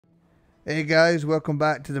Hey guys, welcome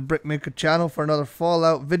back to the Brickmaker channel for another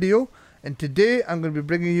Fallout video, and today I'm going to be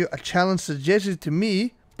bringing you a challenge suggested to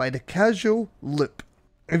me by the Casual Loop.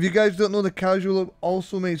 If you guys don't know, the Casual Loop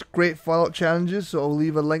also makes great Fallout challenges, so I'll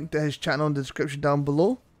leave a link to his channel in the description down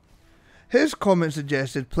below. His comment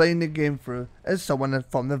suggested playing the game through as someone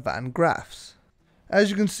from the van Graffs.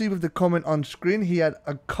 As you can see with the comment on screen, he had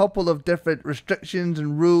a couple of different restrictions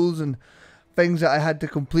and rules and things that I had to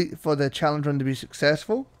complete for the challenge run to be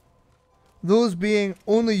successful. Those being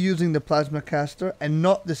only using the plasma caster and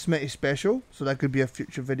not the Smitty special, so that could be a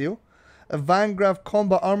future video. A Van Graff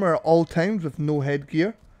combat armor at all times with no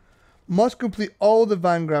headgear. Must complete all the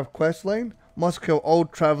Van Graff questline. Must kill all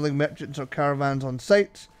travelling merchants or caravans on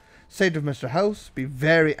sites. Side of Mr. House, be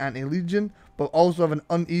very anti-Legion, but also have an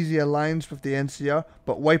uneasy alliance with the NCR,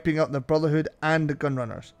 but wiping out the Brotherhood and the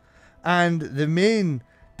Gunrunners. And the main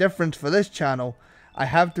difference for this channel, I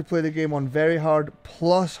have to play the game on very hard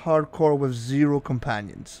plus hardcore with 0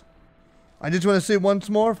 companions. I just want to say once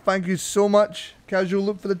more, thank you so much, Casual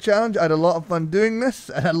Loop, for the challenge. I had a lot of fun doing this,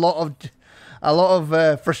 and a lot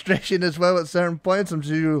of frustration as well at certain points. I'm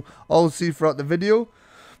sure you'll all see throughout the video.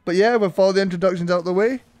 But yeah, with all the introductions out of the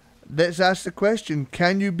way, let's ask the question: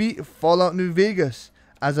 can you beat Fallout New Vegas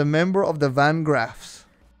as a member of the Van Graffs?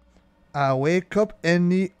 I wake up in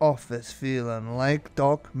the office feeling like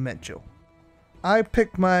Doc Mitchell. I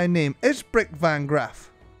picked my name. It's Brick Van Graff.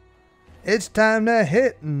 It's time to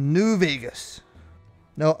hit New Vegas.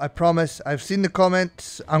 No, I promise. I've seen the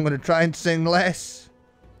comments. I'm going to try and sing less.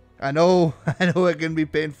 I know it can be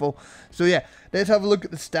painful. So yeah, let's have a look at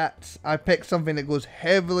the stats. I picked something that goes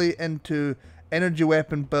heavily into energy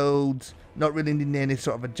weapon builds, not really needing any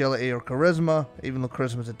sort of agility or charisma, even though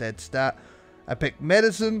charisma is a dead stat. I picked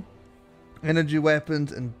medicine, energy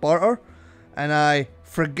weapons, and barter. And I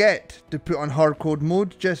forget to put on hardcode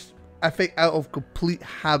mode, just I think out of complete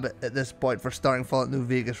habit at this point for starting Fallout New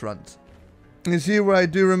Vegas runs. You see where I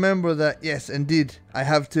do remember that, yes indeed, I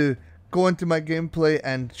have to go into my gameplay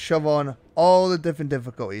and shove on all the different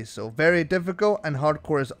difficulties. So very difficult and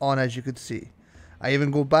hardcore is on, as you could see. I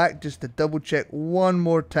even go back just to double check one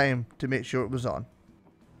more time to make sure it was on.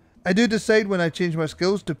 I do decide when I change my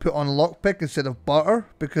skills to put on lockpick instead of barter,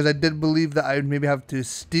 because I did believe that I would maybe have to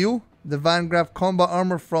steal the Van Graff combat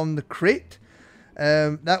armor from the crate.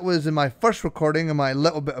 That was in my first recording and my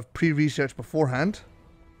little bit of pre-research beforehand.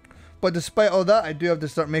 But despite all that, I do have to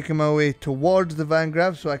start making my way towards the Van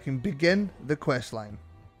Graff so I can begin the quest line.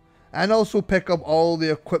 And also pick up all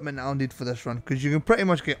the equipment I'll need for this run, because you can pretty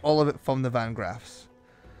much get all of it from the Van Graffs.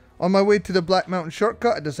 On my way to the Black Mountain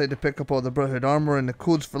shortcut, I decided to pick up all the Brotherhood armor and the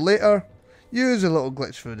codes for later, use a little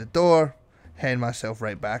glitch through the door, hand myself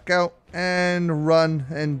right back out, and run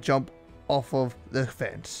and jump off of the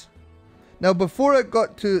fence. Now before I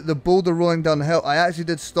got to the boulder rolling down the hill, I actually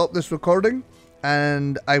did stop this recording,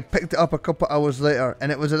 and I picked it up a couple hours later,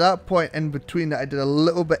 and it was at that point in between that I did a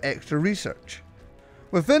little bit extra research.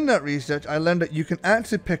 Within that research, I learned that you can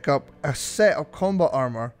actually pick up a set of combat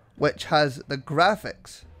armor which has the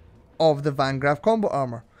graphics of the Van Graff combat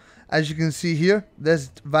armor. As you can see here,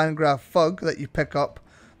 this Van Graff thug that you pick up,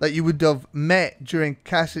 that you would have met during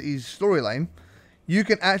Cassidy's storyline, you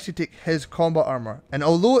can actually take his combat armor. And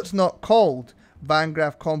although it's not called Van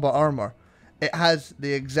Graff combat armor, it has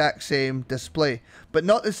the exact same display, but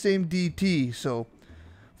not the same DT, so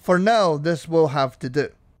for now this will have to do.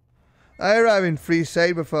 I arrive in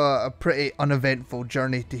Freeside with a pretty uneventful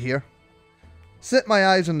journey to here. Set my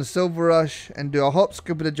eyes on the Silver Rush and do a hop,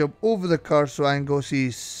 skip, and a jump over the car so I can go see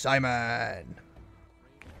Simon.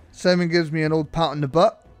 Simon gives me an old pat on the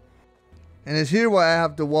butt. And it's here where I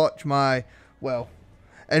have to watch my, well,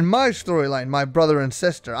 in my storyline, my brother and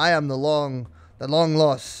sister. I am the long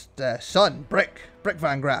lost son, Brick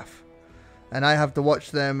Van Graff. And I have to watch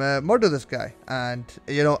them murder this guy. And,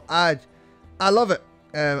 you know, I love it.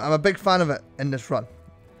 I'm a big fan of it in this run.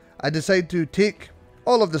 I decide to take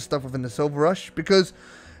all of the stuff within the Silver Rush, because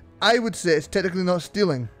I would say it's technically not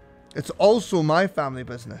stealing. It's also my family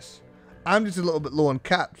business. I'm just a little bit low on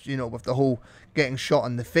caps, you know, with the whole getting shot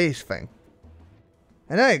in the face thing.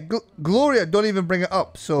 And hey, Gloria don't even bring it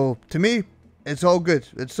up, so to me, it's all good.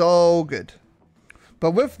 It's all good.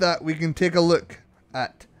 But with that, we can take a look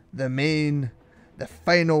at the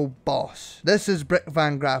final boss. This is Brick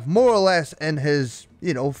Van Graff, more or less in his,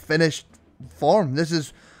 you know, finished form. This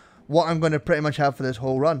is what I'm going to pretty much have for this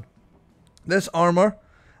whole run. This armor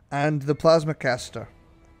and the plasma caster.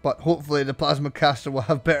 But hopefully the plasma caster will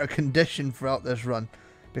have better condition throughout this run.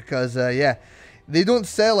 Because, yeah, they don't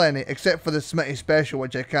sell any except for the Smitty special,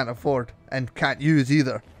 which I can't afford and can't use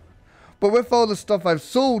either. But with all the stuff I've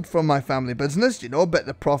sold from my family business, you know, a bit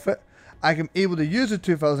of profit, I am able to use the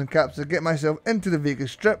 2,000 caps to get myself into the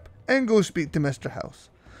Vegas Strip and go speak to Mr. House.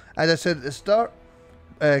 As I said at the start,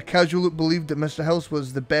 Casual Loop believed that Mr. House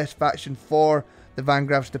was the best faction for the Van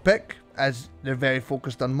Graffs to pick, as they're very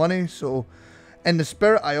focused on money. So in the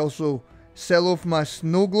spirit, I also sell off my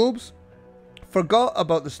snow globes, forgot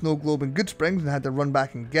about the snow globe in Goodsprings and had to run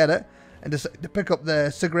back and get it, and decided to pick up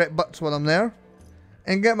the cigarette butts while I'm there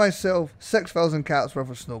and get myself 6,000 caps worth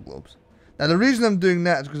of snow globes. Now the reason I'm doing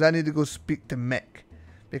that is because I need to go speak to Mick,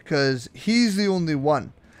 because he's the only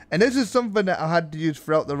one, and this is something that I had to use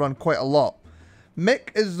throughout the run quite a lot. Mick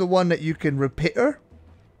is the one that you can repair,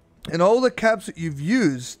 and all the caps that you've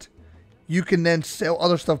used, you can then sell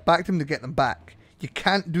other stuff back to him to get them back. You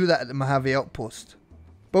can't do that at the Mojave Outpost.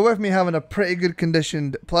 But with me having a pretty good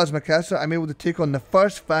conditioned plasma caster, I'm able to take on the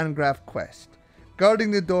first Van Graff quest,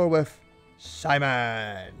 guarding the door with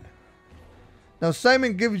Simon. Now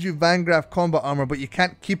Simon gives you Van Graff combat armor, but you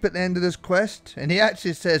can't keep at the end of this quest, and he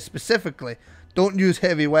actually says specifically, don't use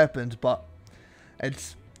heavy weapons, but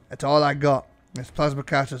it's all I got. This plasma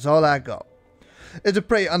caster is all I got. It's a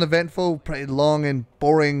pretty uneventful, pretty long and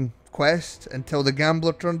boring quest until the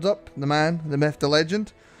gambler turns up, the man, the myth, the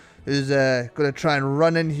legend, who's going to try and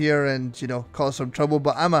run in here and, you know, cause some trouble.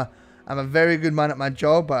 But I'm a very good man at my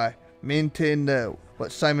job. I maintain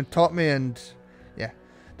what Simon taught me, and yeah,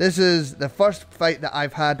 this is the first fight that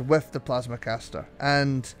I've had with the plasma caster.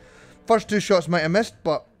 And first two shots might have missed,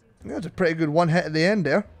 but yeah, it's a pretty good one hit at the end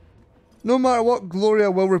there. No matter what,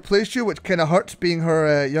 Gloria will replace you, which kind of hurts being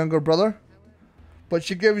her younger brother. But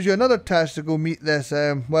she gives you another task to go meet this,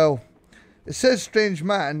 well, it says strange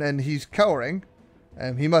man, and he's cowering.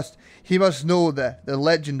 He must know the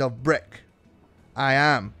legend of Brick. I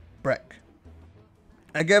am Brick.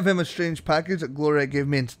 I give him a strange package that Gloria gave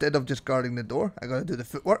me instead of just guarding the door. I gotta do the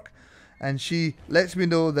footwork. And she lets me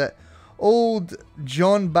know that old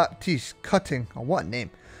John Baptiste Cutting, oh what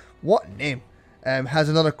name, has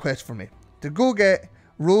another quest for me. To go get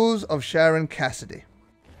Rose of Sharon Cassidy.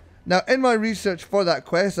 Now in my research for that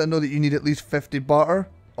quest, I know that you need at least 50 barter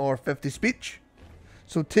or 50 speech.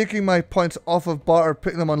 So taking my points off of barter,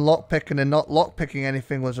 putting them on lockpicking and not lockpicking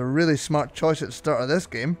anything was a really smart choice at the start of this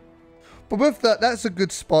game. But with that, that's a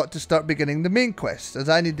good spot to start beginning the main quest, as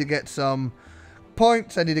I need to get some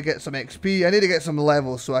points, I need to get some XP, I need to get some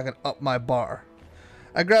levels so I can up my barter.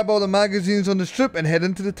 I grab all the magazines on the strip and head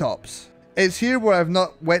into the tops. It's here where I've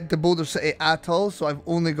not went to Boulder City at all, so I've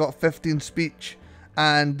only got 15 speech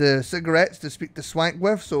and cigarettes to speak to Swank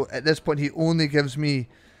with, so at this point he only gives me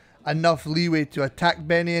enough leeway to attack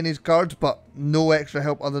Benny and his guards, but no extra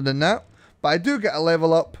help other than that. But I do get a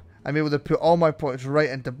level up. I'm able to put all my points right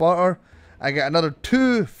into barter. I get another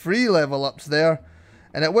 2 free level ups there,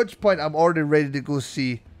 and at which point I'm already ready to go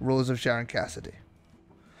see Rose of Sharon Cassidy.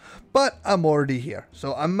 But I'm already here,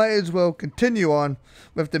 so I might as well continue on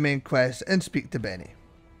with the main quest and speak to Benny.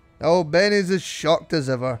 Oh, Benny's as shocked as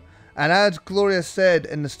ever, and as Gloria said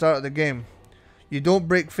in the start of the game, you don't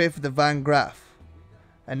break faith with the Van Graff.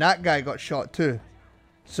 And that guy got shot too.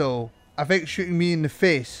 So I think shooting me in the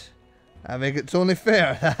face, I think it's only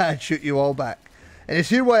fair that I'd shoot you all back. And it's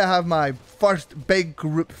here where I have my first big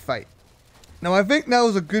group fight. Now I think now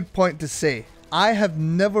is a good point to say, I have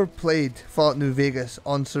never played Fallout New Vegas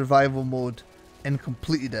on survival mode and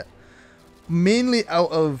completed it. Mainly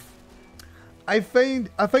out of, I find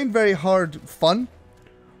very hard fun,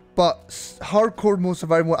 but hardcore mode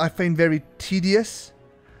survival mode I find very tedious.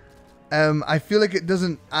 I feel like it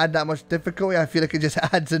doesn't add that much difficulty. I feel like it just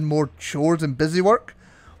adds in more chores and busy work.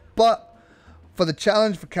 But for the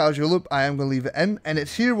challenge for Casual Loop, I am going to leave it in. And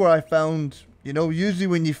it's here where I found, you know, usually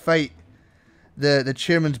when you fight the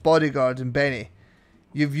chairman's bodyguards and Benny,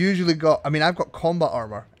 you've usually got, I mean, I've got combat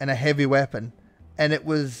armor and a heavy weapon. And it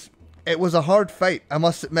was a hard fight, I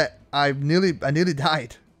must admit. I nearly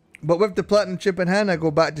died. But with the platinum chip in hand, I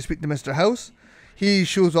go back to speak to Mr. House. He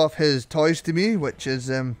shows off his toys to me, which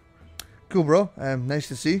is cool, bro. Nice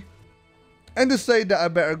to see. And decide that I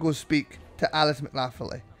better go speak to Alice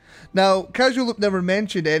McLaughlin. Now, Casual Loop never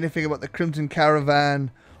mentioned anything about the Crimson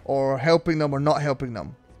Caravan or helping them or not helping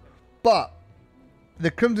them. But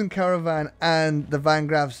the Crimson Caravan and the Van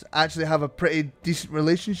Graffs actually have a pretty decent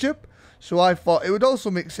relationship. So I thought it would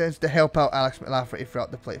also make sense to help out Alex McLaughlin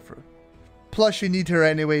throughout the playthrough. Plus you need her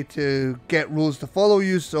anyway to get Rose to follow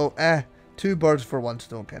you, so 2 birds for 1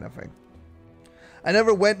 stone kind of thing. I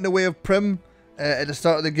never went in the way of Prim at the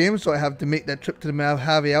start of the game, so I have to make that trip to the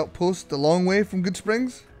Mojave Outpost the long way from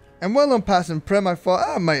Goodsprings. And while I'm passing Prim, I thought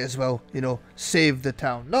I might as well, you know, save the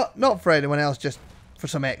town. Not for anyone else, just for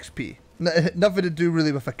some XP. Nothing to do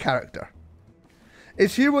really with a character.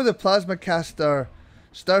 It's here where the plasma caster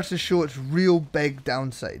starts to show its real big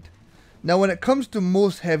downside. Now when it comes to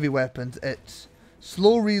most heavy weapons, it's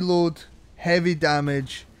slow reload, heavy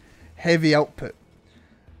damage, heavy output.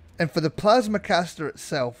 And for the plasma caster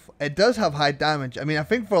itself, it does have high damage. I mean, I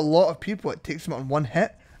think for a lot of people it takes them on one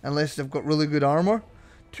hit, unless they've got really good armor.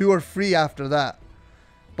 2 or 3 after that.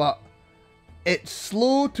 But it's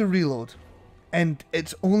slow to reload, and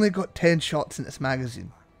it's only got 10 shots in its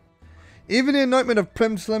magazine. Even the anointment of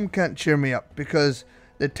Prim Slim can't cheer me up, because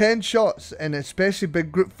the 10 shots, and especially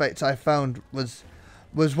big group fights, I found was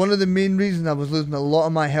one of the main reasons I was losing a lot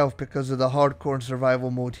of my health because of the hardcore and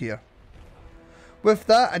survival mode here. With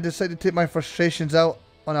that, I decided to take my frustrations out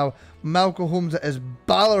on a Malcolm Holmes that is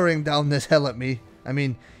ballering down this hill at me. I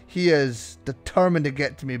mean, he is determined to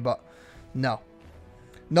get to me, but no.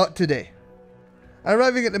 Not today.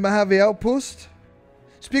 Arriving at the Mojave outpost.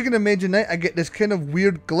 Speaking of Major Knight, I get this kind of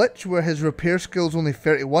weird glitch where his repair skill is only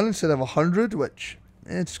 31 instead of 100, which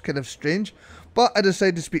it's kind of strange. But I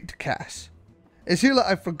decided to speak to Cass. It's here that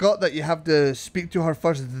I forgot that you have to speak to her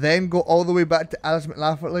first, then go all the way back to Alice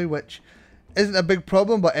McLafferty, which isn't a big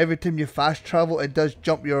problem, but every time you fast travel, it does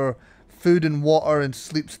jump your food and water and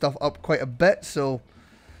sleep stuff up quite a bit. So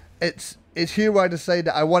it's here where I decide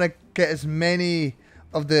that I want to get as many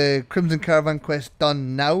of the Crimson Caravan quests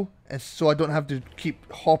done now, so I don't have to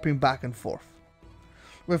keep hopping back and forth.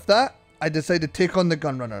 With that, I decided to take on the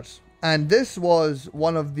Gunrunners, and this was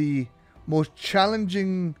one of the most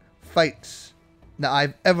challenging fights that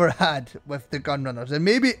I've ever had with the Gunrunners, and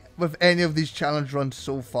maybe with any of these challenge runs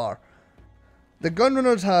so far. The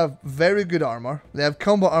Gunrunners have very good armor. They have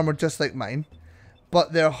combat armor just like mine,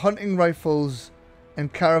 but their hunting rifles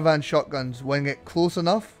and caravan shotguns, when get close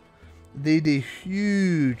enough, they do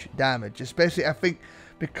huge damage. Especially, I think,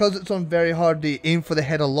 because it's on very hard, they aim for the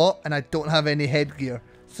head a lot, and I don't have any headgear,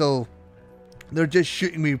 so they're just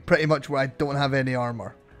shooting me pretty much where I don't have any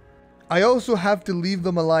armor. I also have to leave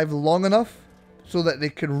them alive long enough so that they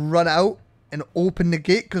can run out and open the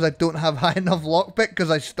gate, because I don't have high enough lockpick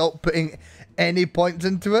because I stopped putting any points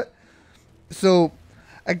into it. So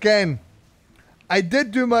again, I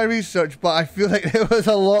did do my research, but I feel like there was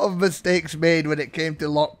a lot of mistakes made when it came to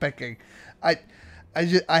lockpicking. I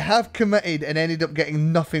have committed and ended up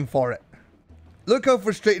getting nothing for it. Look how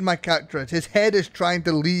frustrated my character is. His head is trying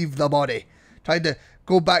to leave the body, trying to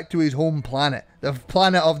go back to his home planet, the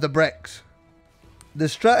planet of the bricks. The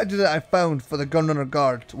strategy that I found for the Gunrunner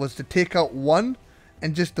guards was to take out one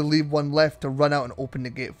and just to leave one left to run out and open the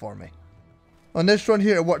gate for me. On this run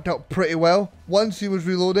here, it worked out pretty well. Once he was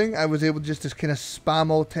reloading, I was able just to kind of spam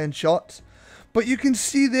all 10 shots. But you can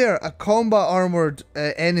see there, a combat armored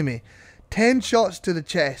enemy, 10 shots to the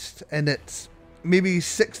chest, and it's maybe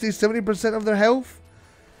 60-70% of their health.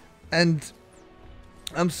 And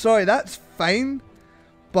I'm sorry, that's fine,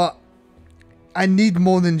 but I need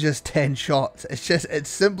more than just 10 shots. It's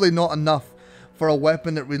simply not enough for a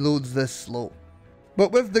weapon that reloads this slow.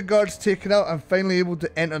 But with the guards taken out, I'm finally able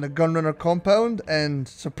to enter the Gunrunner compound, and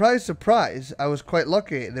surprise, surprise, I was quite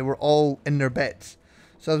lucky. They were all in their beds.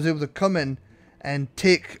 So I was able to come in and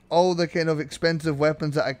take all the kind of expensive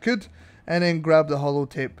weapons that I could, and then grab the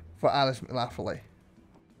holotape for Alice McLafferty.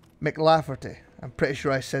 McLafferty. I'm pretty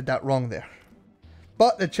sure I said that wrong there.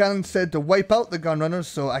 But the challenge said to wipe out the Gunrunners,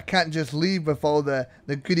 so I can't just leave with all the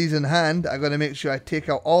goodies in hand. I gotta make sure I take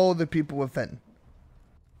out all the people within.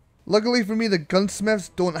 Luckily for me, the gunsmiths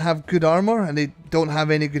don't have good armor, and they don't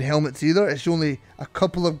have any good helmets either. It's only a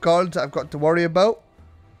couple of guards that I've got to worry about.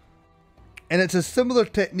 And it's a similar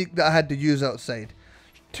technique that I had to use outside.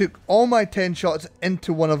 Took all my 10 shots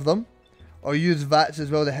into one of them, or use VATs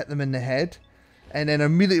as well to hit them in the head, and then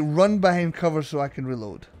immediately run behind cover so I can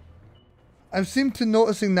reload. I've seemed to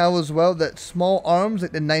noticing now as well that small arms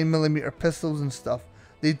like the 9mm pistols and stuff,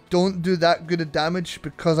 they don't do that good of damage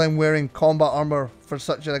because I'm wearing combat armor for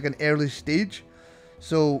such like an early stage.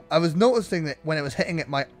 So I was noticing that when it was hitting it,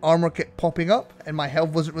 my armor kept popping up and my health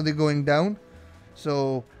wasn't really going down.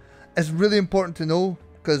 So it's really important to know,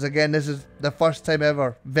 because again, this is the first time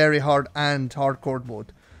ever very hard and hardcore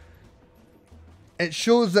mode. It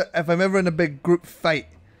shows that if I'm ever in a big group fight,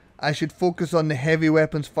 I should focus on the heavy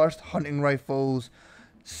weapons first, hunting rifles,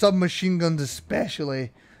 submachine guns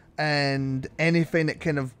especially, and anything that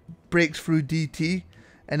kind of breaks through DT,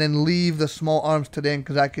 and then leave the small arms to the end,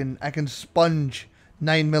 because I can sponge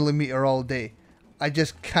 9mm all day. I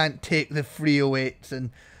just can't take the 308s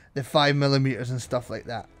and the 5mm and stuff like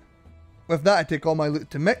that. With that, I take all my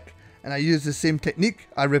loot to Mick, and I use the same technique.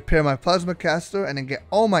 I repair my plasma caster and then get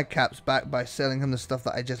all my caps back by selling him the stuff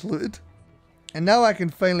that I just looted. And now I can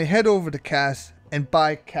finally head over to Cass and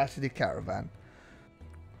buy Cassidy Caravan.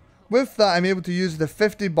 With that, I'm able to use the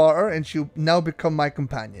 50 barter, and she'll now become my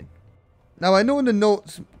companion. Now I know in the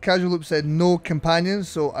notes Casual Loop said no companions,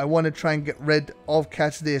 so I want to try and get rid of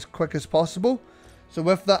Cassidy as quick as possible. So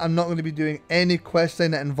with that, I'm not going to be doing any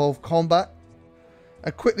questline that involve combat. I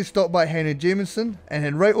quickly stopped by Henry Jameson and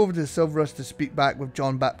head right over to Silverus to speak back with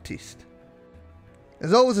John Baptiste.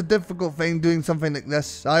 It's always a difficult thing doing something like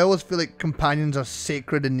this. I always feel like companions are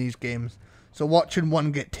sacred in these games. So watching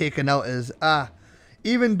one get taken out is,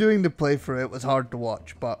 even doing the playthrough it was hard to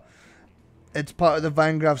watch, but it's part of the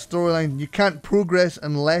Van Graff storyline. You can't progress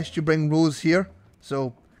unless you bring Rose here,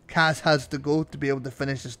 so Cass has to go to be able to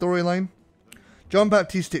finish the storyline. John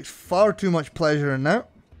Baptiste takes far too much pleasure in that,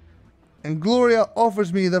 and Gloria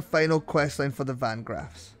offers me the final questline for the Van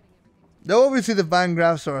Graffs. Now obviously the Van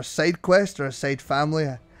Graffs are a side quest or a side family.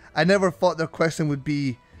 I never thought their questline would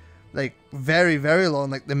be like very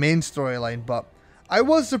long like the main storyline, but I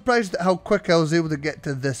was surprised at how quick I was able to get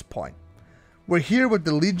to this point. We're here with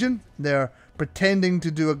the Legion. They're pretending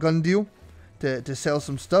to do a gun deal to sell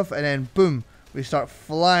some stuff, and then boom, we start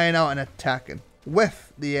flying out and attacking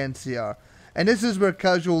with the NCR. And this is where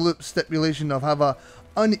Casual Loop's stipulation of have a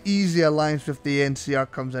uneasy alliance with the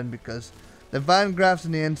NCR comes in, because the Van Graffs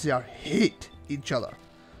and the NCR hate each other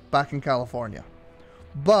back in California.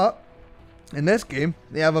 But in this game,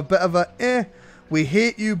 they have a bit of a we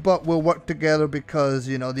hate you but we'll work together because,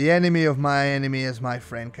 you know, the enemy of my enemy is my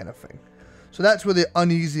friend kind of thing. So that's where the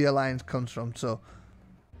uneasy alliance comes from.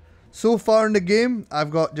 So far in the game, I've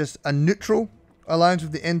got just a neutral alliance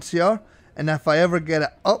with the NCR, and if I ever get it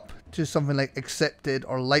up to something like accepted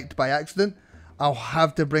or liked by accident, I'll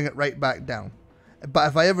have to bring it right back down. But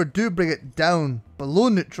if I ever do bring it down below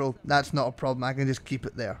neutral, that's not a problem. I can just keep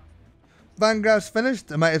it there. Van Graff's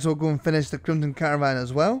finished. I might as well go and finish the Crimson Caravan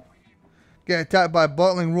as well. Get attacked by a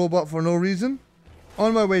bottling robot for no reason.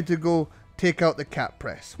 On my way to go take out the cat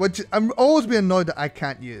press, which I'm always been annoyed that I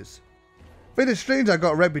can't use. But it's strange I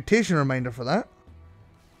got a reputation reminder for that.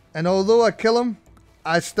 And although I kill him,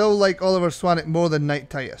 I still like Oliver Swanwick more than Knight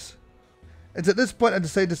Titus. It's at this point I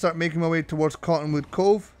decide to start making my way towards Cottonwood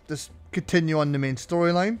Cove to continue on the main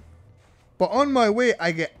storyline. But on my way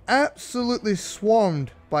I get absolutely swarmed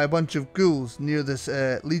by a bunch of ghouls near this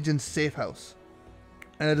Legion safe house.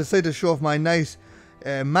 And I decide to show off my nice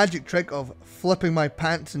magic trick of flipping my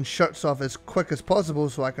pants and shirts off as quick as possible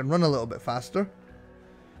so I can run a little bit faster.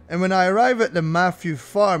 And when I arrive at the Matthew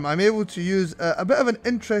farm, I'm able to use a bit of an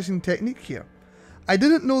interesting technique here. I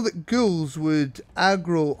didn't know that ghouls would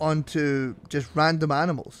aggro onto just random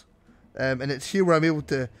animals. And it's here where I'm able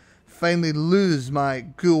to finally lose my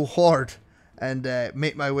ghoul horde and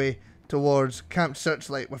make my way towards Camp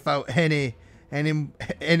Searchlight without any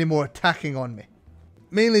more attacking on me.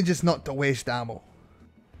 Mainly just not to waste ammo.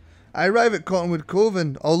 I arrive at Cottonwood Cove,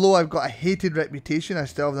 and although I've got a hated reputation, I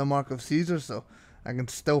still have the Mark of Caesar, so I can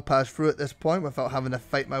still pass through at this point without having to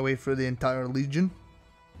fight my way through the entire Legion.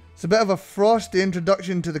 It's a bit of a frosty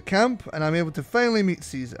introduction to the camp, and I'm able to finally meet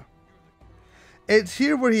Caesar. It's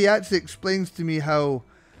here where he actually explains to me how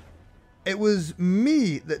it was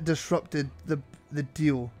me that disrupted the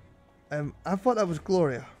deal. I thought that was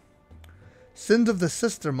Gloria. Sins of the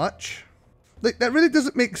sister much? Like, that really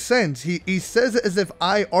doesn't make sense. He says it as if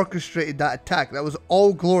I orchestrated that attack. That was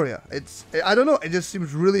all Gloria. I don't know, it just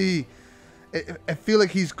seems really... I feel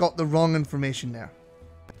like he's got the wrong information there.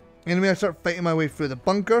 Anyway, I start fighting my way through the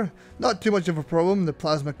bunker. Not too much of a problem. The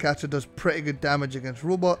plasma caster does pretty good damage against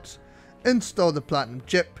robots. Install the platinum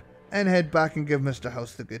chip and head back and give Mr.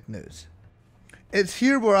 House the good news. It's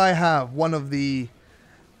here where I have one of the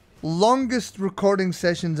longest recording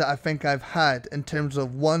sessions that I think I've had in terms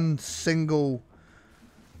of one single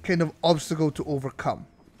kind of obstacle to overcome.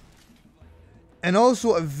 And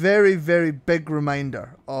also a very big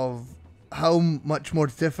reminder of how much more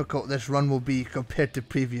difficult this run will be compared to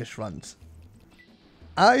previous runs.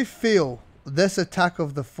 I fail this attack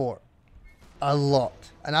of the fort a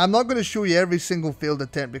lot, and I'm not going to show you every single failed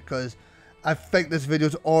attempt because I think this video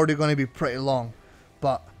is already going to be pretty long,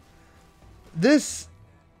 but these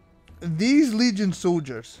Legion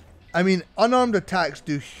soldiers, I mean, unarmed attacks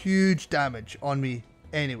do huge damage on me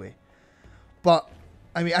anyway, but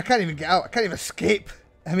I mean, I can't even get out, I can't even escape.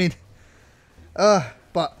 I mean,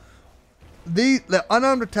 but the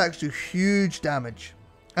unarmed attacks do huge damage,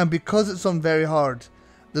 and because it's on very hard,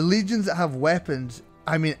 the Legions that have weapons,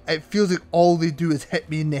 I mean, it feels like all they do is hit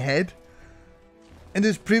me in the head. And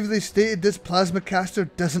as previously stated, this plasma caster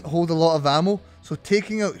doesn't hold a lot of ammo, so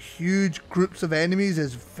taking out huge groups of enemies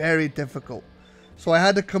is very difficult. So I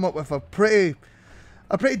had to come up with a pretty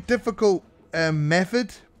difficult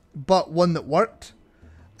method, but one that worked.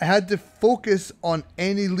 I had to focus on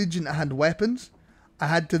any Legion that had weapons. I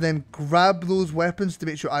had to then grab those weapons to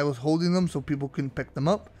make sure I was holding them so people couldn't pick them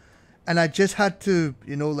up. and I just had to,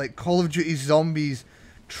 you know, like Call of Duty Zombies,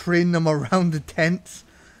 train them around the tents,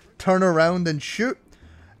 turn around and shoot,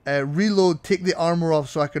 reload, take the armor off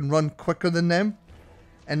so I can run quicker than them,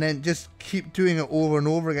 and then just keep doing it over and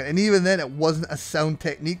over again. And even then, it wasn't a sound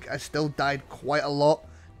technique. I still died quite a lot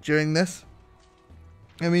during this.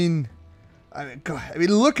 I mean, God,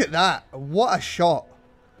 look at that. What a shot.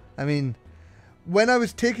 I mean, when I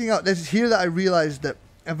was taking out, this is here that I realized that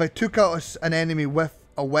if I took out an enemy with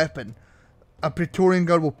a weapon, a Praetorian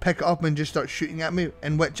guard will pick it up and just start shooting at me,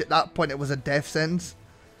 in which at that point it was a death sentence.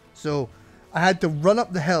 So I had to run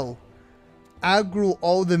up the hill, aggro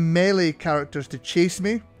all the melee characters to chase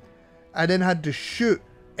me. I then had to shoot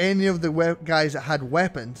any of the guys that had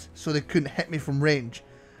weapons so they couldn't hit me from range,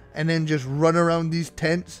 and then just run around these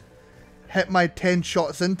tents, hit my 10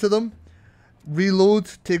 shots into them,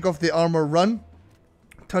 reload, take off the armor, run,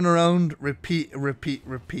 turn around, repeat, repeat,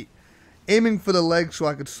 repeat, aiming for the legs so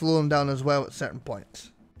I could slow them down as well at certain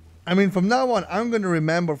points. I mean, from now on, I'm going to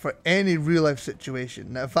remember for any real life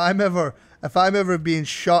situation that if I'm ever being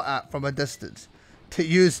shot at from a distance, to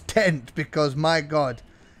use tent, because my God,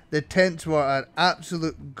 the tents were an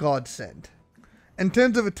absolute godsend. In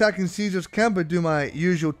terms of attacking Caesar's camp, I do my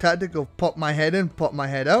usual tactic of pop my head in, pop my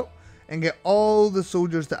head out, and get all the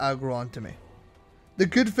soldiers to aggro onto me. The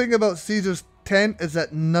good thing about Caesar's tent is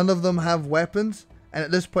that none of them have weapons, and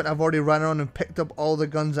at this point I've already run around and picked up all the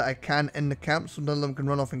guns that I can in the camp, so none of them can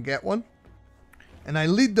run off and get one. And I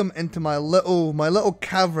lead them into my little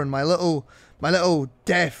cavern, my little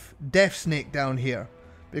death snake down here,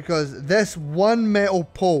 because this one metal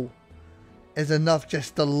pole is enough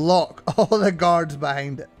just to lock all the guards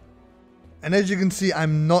behind it. And as you can see,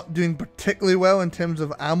 I'm not doing particularly well in terms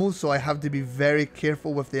of ammo, so I have to be very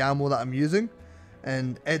careful with the ammo that I'm using.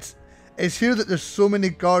 And it's here that there's so many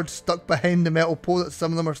guards stuck behind the metal pole that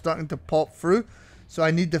some of them are starting to pop through, so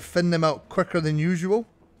I need to thin them out quicker than usual.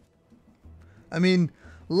 I mean,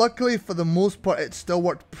 luckily for the most part it still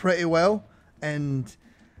worked pretty well, and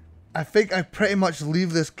I think I pretty much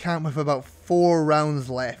leave this camp with about 4 rounds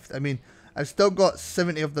left. I mean, I've still got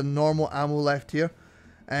 70 of the normal ammo left here,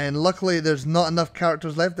 and luckily there's not enough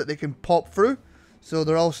characters left that they can pop through, so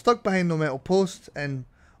they're all stuck behind the metal post, and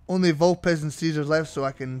only Vulpes and Caesars left, so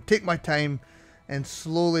I can take my time and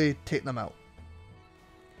slowly take them out.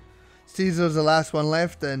 Caesar's the last one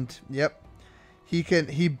left, and yep, he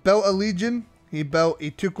built a legion. He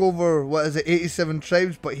took over, what is it, 87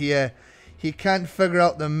 tribes, but he can't figure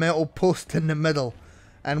out the metal post in the middle.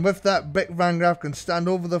 And with that, Brick Van Graff can stand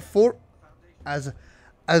over the fort as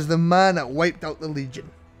the man that wiped out the legion.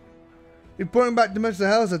 Reporting back to Mr.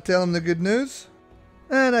 House, I tell him the good news,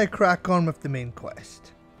 and I crack on with the main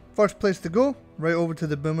quest. First place to go, right over to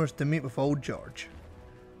the Boomers to meet with old George.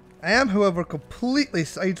 I am, however, completely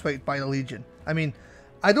sideswiped by the Legion. I mean,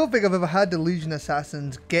 I don't think I've ever had the Legion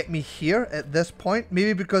assassins get me here at this point.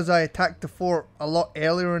 Maybe because I attacked the fort a lot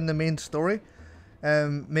earlier in the main story.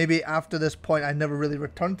 Maybe after this point I never really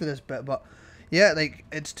returned to this bit, but yeah, like,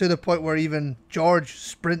 it's to the point where even George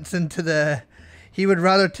sprints into the... He would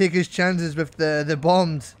rather take his chances with the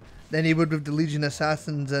bombs than he would with the Legion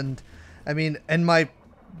assassins, and I mean, in my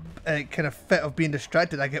kind of fit of being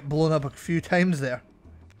distracted, I get blown up a few times there.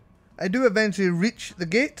 I do eventually reach the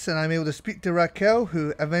gates, and I'm able to speak to Raquel,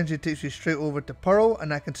 who eventually takes me straight over to Pearl,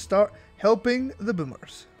 and I can start helping the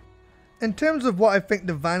Boomers. In terms of what I think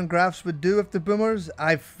the Van Graffs would do with the Boomers,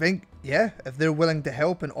 I think, yeah, if they're willing to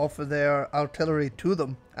help and offer their artillery to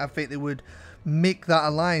them, I think they would make that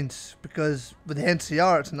alliance, because with the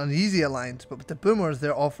NCR it's an uneasy alliance, but with the Boomers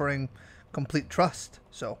they're offering complete trust.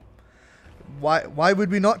 So why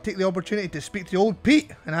would we not take the opportunity to speak to old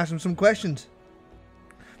Pete and ask him some questions?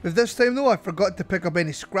 With this time though, I forgot to pick up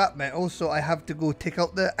any scrap metal, so I have to go take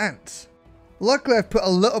out the ants. Luckily I've put a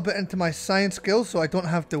little bit into my science skills, so I don't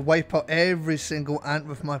have to wipe out every single ant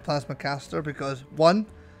with my plasma caster, because 1,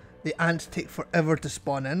 the ants take forever to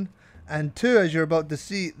spawn in, and 2, as you're about to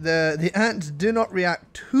see, the ants do not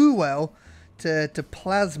react too well to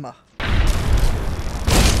plasma.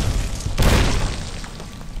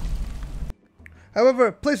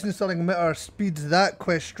 However, placing the sonic emitter speeds that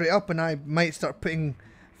quest straight up, and I might start putting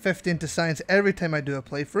 50 into science every time I do a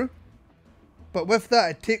playthrough. But with that,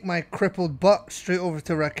 I take my crippled butt straight over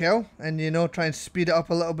to Raquel, and you know, try and speed it up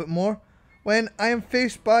a little bit more, when I am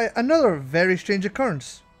faced by another very strange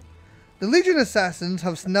occurrence. The Legion assassins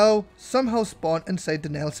have now somehow spawned inside the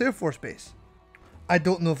Nellis Air Force Base. I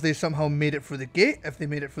don't know if they somehow made it through the gate, if they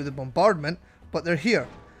made it through the bombardment, but they're here.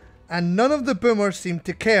 And none of the Boomers seem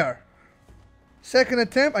to care. Second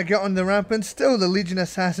attempt, I get on the ramp, and still the Legion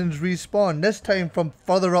assassins respawn, this time from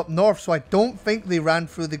further up north, so I don't think they ran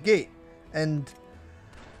through the gate. And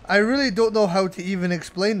I really don't know how to even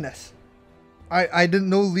explain this. I didn't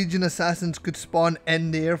know Legion Assassins could spawn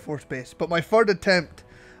in the Air Force Base, but my third attempt,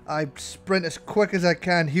 I sprint as quick as I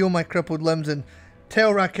can, heal my crippled limbs, and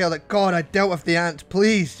tell Raquel that, God, I dealt with the ants,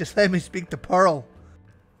 please, just let me speak to Pearl.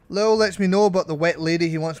 Lil lets me know about the wet lady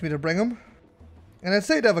he wants me to bring him, and I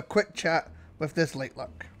decide to have a quick chat with this light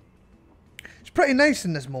luck. It's pretty nice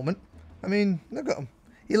in this moment. I mean, look at him.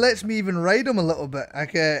 He lets me even ride him a little bit.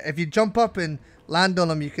 Like, if you jump up and land on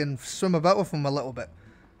him, you can swim about with him a little bit.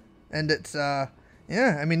 And it's, yeah,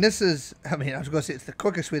 I mean, this is, I was going to say it's the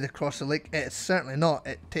quickest way to cross the lake. It's certainly not.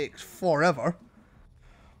 It takes forever.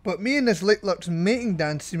 But me and this light luck's mating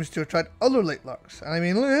dance seems to attract other light lucks. And I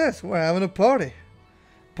mean, look at this, we're having a party.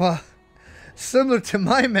 But similar to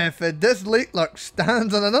my method, this light luck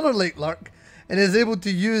stands on another light luck and is able to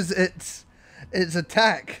use its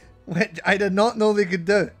attack, which I did not know they could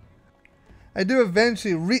do. I do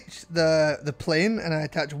eventually reach the plane and I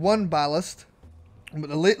attach one ballast, but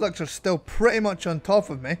the light lucks are still pretty much on top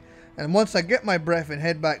of me, and once I get my breath and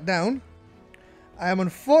head back down, I am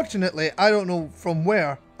unfortunately, I don't know from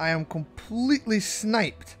where, I am completely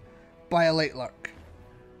sniped by a light luck.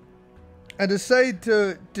 I decide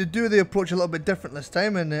to do the approach a little bit different this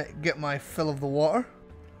time and get my fill of the water.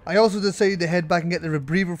 I also decided to head back and get the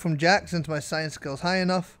rebreather from Jack since my science skill's high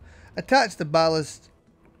enough, attach the ballast,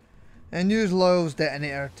 and use Loyal's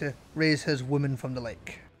detonator to raise his woman from the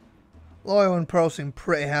lake. Loyal and Pearl seem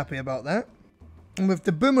pretty happy about that. And with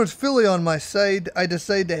the boomers fully on my side, I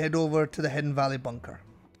decide to head over to the Hidden Valley bunker.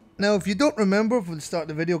 Now, if you don't remember from the start of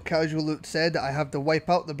the video, Casual Loot said that I have to wipe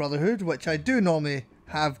out the Brotherhood, which I do normally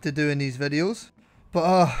have to do in these videos.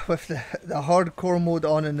 But with the hardcore mode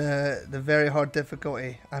on and the very hard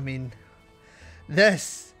difficulty, I mean,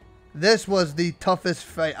 this was the toughest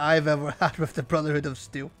fight I've ever had with the Brotherhood of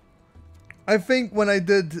Steel. I think when I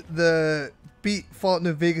did the beat Fallout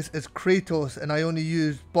New Vegas as Kratos and I only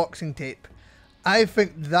used boxing tape, I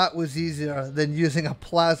think that was easier than using a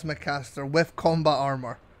plasma caster with combat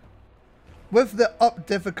armor. With the up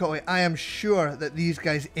difficulty, I am sure that these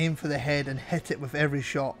guys aim for the head and hit it with every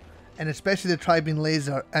shot, and especially the Tribune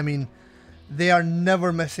laser. I mean, they are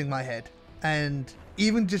never missing my head, and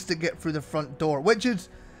even just to get through the front door, which is,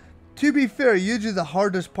 to be fair, usually the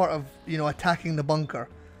hardest part of, you know, attacking the bunker.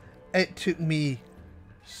 It took me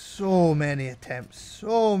so many attempts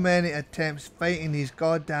fighting these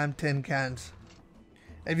goddamn tin cans.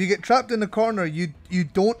 If you get trapped in the corner, you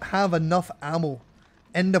don't have enough ammo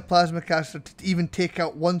in the plasma caster to even take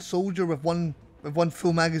out one soldier with one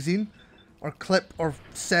full magazine, or clip, or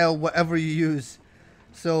cell, whatever you use.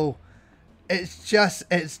 So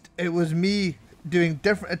it was me doing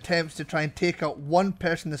different attempts to try and take out one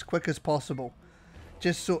person as quick as possible.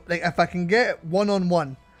 Just so, like, if I can get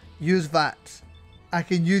one-on-one, use that, I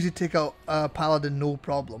can usually take out a paladin no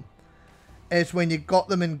problem. It's when you got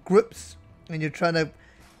them in groups and you're trying to,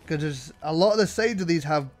 because there's a lot of the sides of these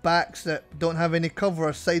have backs that don't have any cover,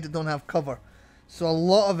 or sides that don't have cover. So a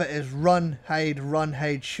lot of it is run,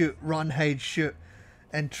 hide, shoot, run, hide, shoot,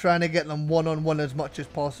 and trying to get them one-on-one as much as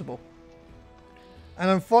possible. And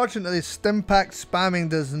unfortunately, Stimpack spamming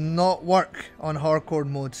does not work on hardcore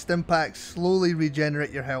mode. Stimpacks slowly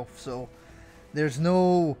regenerate your health, so there's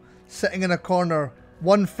no sitting in a corner,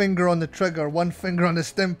 one finger on the trigger, one finger on the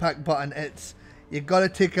Stimpack button. It's, you gotta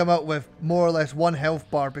take them out with more or less one health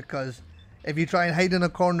bar, because if you try and hide in a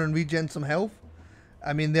corner and regen some health,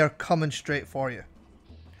 I mean, they're coming straight for you.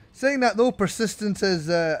 Saying that though, persistence is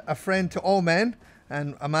a friend to all men,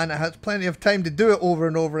 and a man that has plenty of time to do it over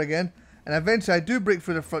and over again. And eventually I do break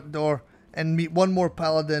through the front door and meet one more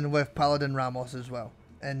paladin with Paladin Ramos as well.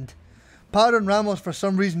 And Paladin Ramos for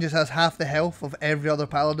some reason just has half the health of every other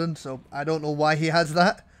paladin, so I don't know why he has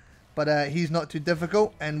that. But he's not too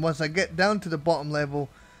difficult, and once I get down to the bottom level,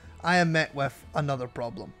 I am met with another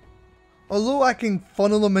problem. Although I can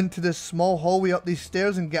funnel them into this small hallway up these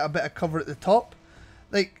stairs and get a bit of cover at the top,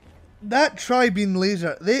 like, that Tribune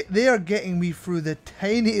laser, they are getting me through the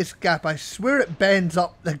tiniest gap. I swear it bends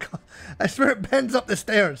up the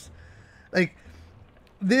stairs. Like,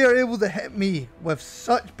 they are able to hit me with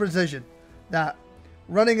such precision that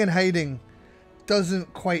running and hiding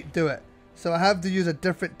doesn't quite do it. So I have to use a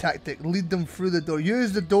different tactic, lead them through the door,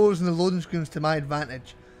 use the doors and the loading screens to my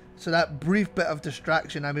advantage. So that brief bit of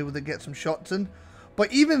distraction, I'm able to get some shots in.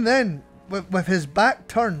 But even then, with his back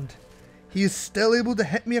turned, he is still able to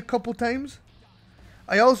hit me a couple times.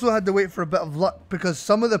 I also had to wait for a bit of luck, because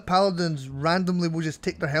some of the paladins randomly will just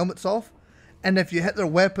take their helmets off, and if you hit their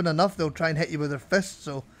weapon enough, they'll try and hit you with their fists.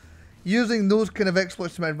 So using those kind of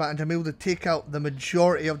exploits to my advantage, I'm able to take out the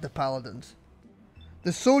majority of the paladins.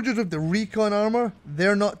 The soldiers with the recon armor,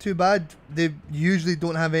 they're not too bad. They usually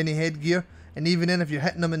don't have any headgear, and even then if you're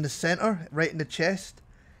hitting them in the center, right in the chest,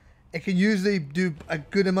 it can usually do a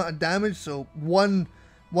good amount of damage. So one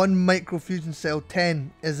microfusion cell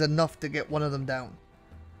 10 is enough to get one of them down.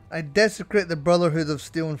 I desecrate the Brotherhood of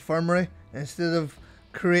Steel Infirmary. Instead of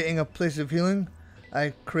creating a place of healing,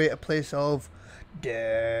 I create a place of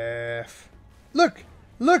death. Look,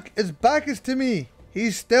 his back is to me.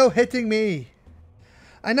 He's still hitting me.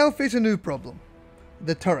 I now face a new problem.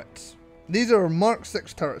 The turrets. These are Mark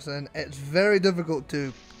 6 turrets and it's very difficult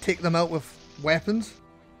to take them out with weapons.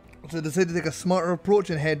 So I decided to take a smarter approach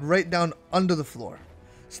and head right down under the floor.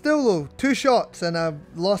 Still though, 2 shots and I've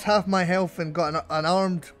lost half my health and got an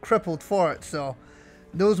armed crippled for it. So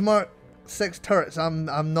those Mark 6 turrets I'm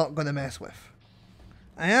not going to mess with.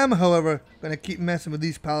 I am however going to keep messing with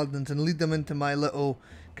these paladins and lead them into my little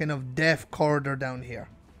kind of death corridor down here.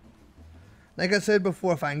 Like I said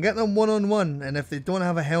before, if I can get them one-on-one and if they don't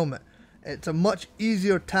have a helmet, it's a much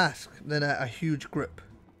easier task than a huge group.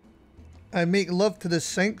 I make love to this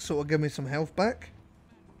sink so it'll give me some health back.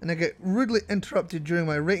 And I get rudely interrupted during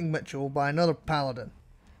my rating ritual by another paladin.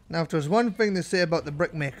 Now if there's one thing they say about the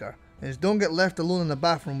Brickmaker, is don't get left alone in the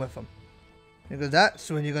bathroom with him. Because that's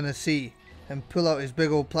when you're going to see him pull out his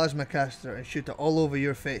big old plasma caster and shoot it all over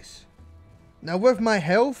your face. Now with my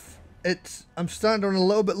health, I'm starting to run a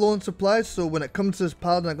little bit low on supplies, so when it comes to this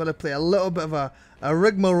paladin, I've got to play a little bit of a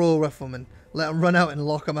rigmarole with him and let him run out and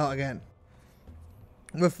lock him out again.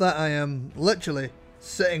 With that, I am literally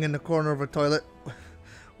sitting in the corner of a toilet,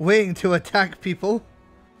 waiting to attack people.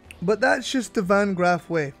 But that's just the Van Graff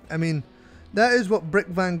way. I mean, that is what Brick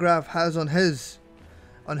Van Graff has on his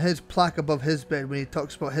plaque above his bed when he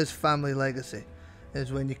talks about his family legacy.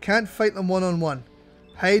 Is when you can't fight them one-on-one,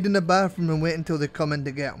 hide in the bathroom and wait until they come in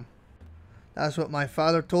to get him. That's what my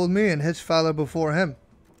father told me and his father before him.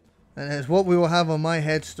 And it's what we will have on my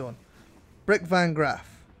headstone. Brick Van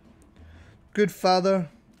Graff. Good father,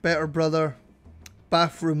 better brother,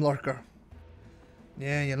 bathroom lurker.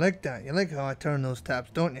 Yeah, you like that. You like how I turn those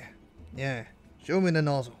taps, don't you? Yeah. Show me the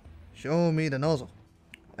nozzle. Show me the nozzle.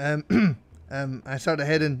 I started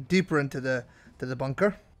heading deeper into the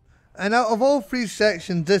bunker. And out of all 3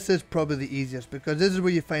 sections, this is probably the easiest because this is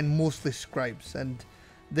where you find mostly scribes and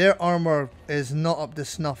their armor is not up to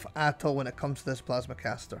snuff at all when it comes to this plasma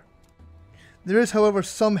caster. There is however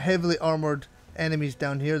some heavily armored enemies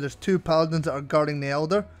down here. There's 2 paladins that are guarding the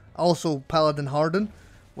Elder, also Paladin Harden,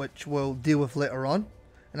 which we'll deal with later on.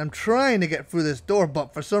 And I'm trying to get through this door,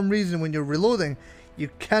 but for some reason when you're reloading, you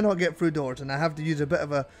cannot get through doors and I have to use a bit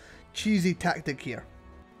of a cheesy tactic here.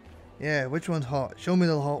 Yeah, which one's hot? Show me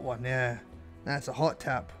the hot one. Yeah, that's a hot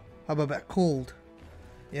tap. How about a bit cold?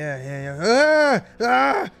 Yeah.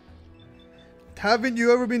 Haven't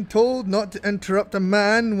you ever been told not to interrupt a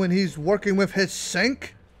man when he's working with his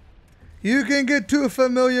sink? You can get too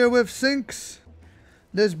familiar with sinks.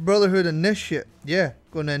 This Brotherhood initiate. Yeah,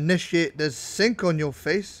 gonna initiate this sink on your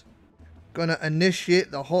face. Gonna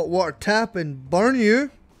initiate the hot water tap and burn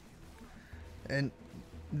you. And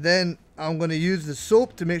then I'm gonna use the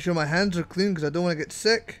soap to make sure my hands are clean because I don't want to get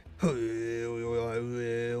sick.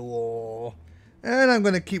 And I'm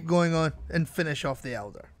going to keep going on and finish off the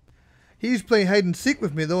Elder. He's playing hide and seek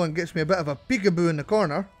with me though and gets me a bit of a peekaboo in the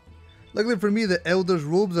corner. Luckily for me, the Elder's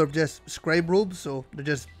robes are just scribe robes, so they're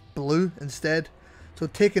just blue instead. So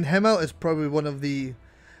taking him out is probably one of the...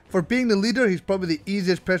 For being the leader, he's probably the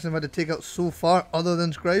easiest person I've had to take out so far other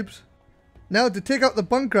than scribes. Now to take out the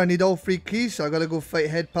bunker I need all 3 keys, so I gotta go fight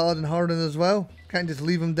Head Paladin Harden as well. Can't just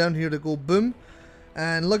leave him down here to go boom.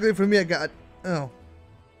 And luckily for me I got a...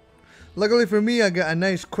 Luckily for me, I got a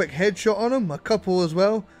nice quick headshot on him, a couple as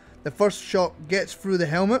well. The first shot gets through the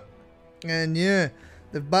helmet, and yeah,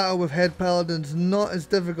 the battle with Head Paladin's not as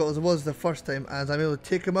difficult as it was the first time, as I'm able to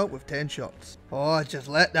take him out with 10 shots. Oh, just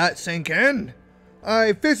let that sink in.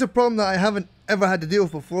 I face a problem that I haven't ever had to deal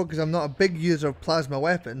with before because I'm not a big user of plasma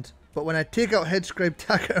weapons, but when I take out Head Scribe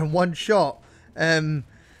Tacker in 1 shot,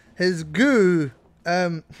 his goo,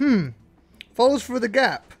 falls through the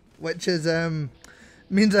gap, which is,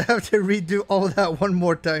 means I have to redo all that 1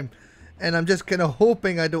 more time, and I'm just kind of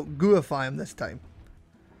hoping I don't gooify him this time.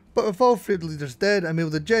 But with all 3 of the leaders dead, I'm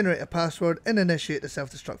able to generate a password and initiate the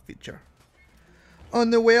self-destruct feature.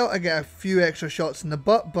 On the way out, I get a few extra shots in the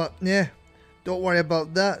butt, but yeah, don't worry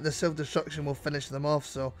about that, the self-destruction will finish them off,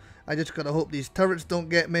 so I just gotta hope these turrets don't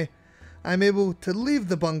get me. I'm able to leave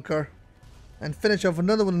the bunker and finish off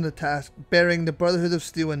another one of the tasks, burying the Brotherhood of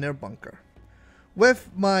Steel in their bunker. With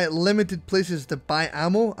my limited places to buy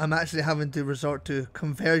ammo, I'm actually having to resort to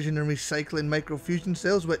conversion and recycling microfusion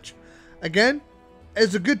cells, which, again,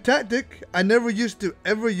 It's a good tactic. I never used to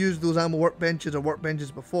ever use those ammo workbenches or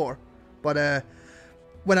workbenches before. But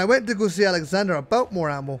when I went to go see Alexander about more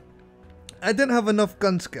ammo, I didn't have enough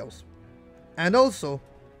gun skills. And also,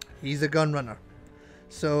 he's a gun runner.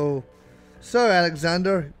 So, sorry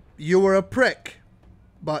Alexander, you were a prick.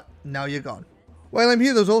 But now you're gone. While I'm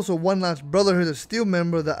here, there's also one last Brotherhood of Steel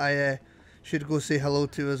member that I should go say hello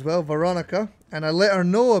to as well, Veronica. And I let her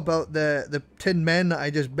know about the tin men that I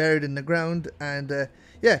just buried in the ground. And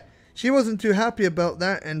yeah, she wasn't too happy about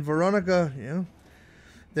that. And Veronica, you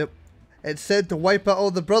know, it said to wipe out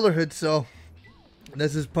all the Brotherhood, so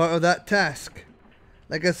this is part of that task.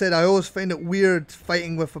 Like I said, I always find it weird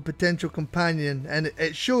fighting with a potential companion, and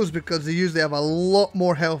it shows because they usually have a lot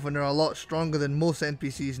more health and they're a lot stronger than most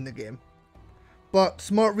NPCs in the game. But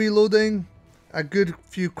smart reloading, a good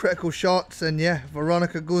few critical shots, and yeah,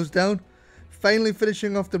 Veronica goes down, finally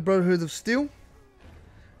finishing off the Brotherhood of Steel.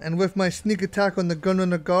 And with my sneak attack on the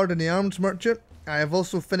Gunrunner Guard and the Arms Merchant, I have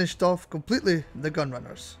also finished off completely the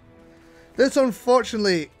Gunrunners. This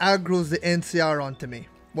unfortunately aggroes the NCR onto me.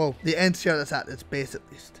 Well, the NCR that's at its base at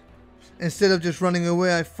least. Instead of just running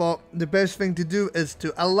away, I thought the best thing to do is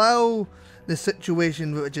to allow the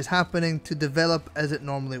situation which is happening to develop as it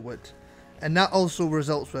normally would. And that also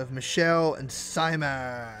results with Michelle and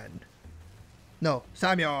Simon. No,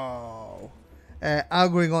 Samuel.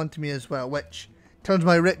 Aggroing onto me as well, which turns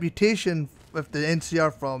my reputation with the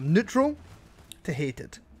NCR from neutral to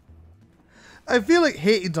hated. I feel like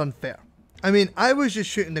hated's unfair. I mean, I was just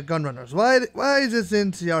shooting the Gunrunners. Why is this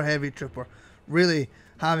NCR heavy trooper really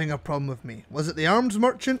having a problem with me? Was it the Arms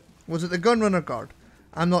Merchant? Was it the Gunrunner Guard?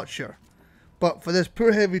 I'm not sure. But for this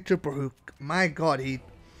poor heavy trooper who, my god,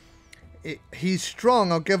 he's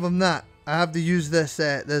strong, I'll give him that. I have to use this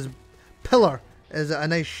this pillar as a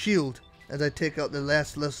nice shield as I take out the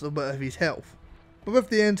last little bit of his health. But with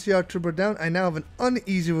the NCR trooper down, I now have an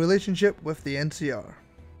uneasy relationship with the NCR.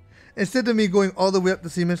 Instead of me going all the way up to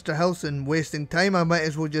see Mr. House and wasting time, I might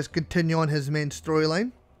as well just continue on his main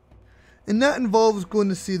storyline. And that involves going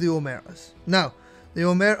to see the Omeras. Now, the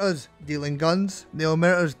Omeras dealing guns, the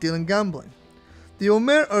Omeras dealing gambling. The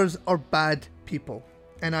Omeras are bad people.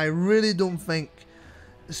 And I really don't think,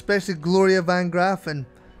 especially Gloria Van Graff and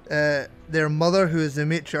their mother, who is the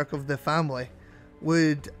matriarch of the family,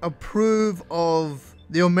 would approve of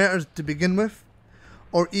the Omeras to begin with,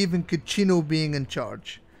 or even Cucino being in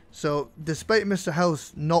charge. So, despite Mr.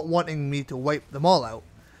 House not wanting me to wipe them all out,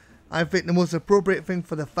 I think the most appropriate thing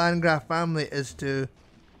for the Van Graff family is to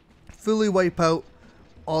fully wipe out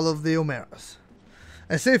all of the Omeras.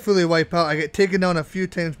 I say fully wipe out, I get taken down a few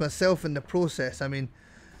times myself in the process. I mean,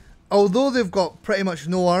 although they've got pretty much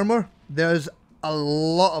no armor, there's a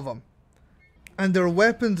lot of them. And their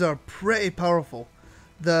weapons are pretty powerful.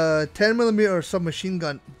 The 10mm submachine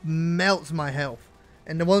gun melts my health.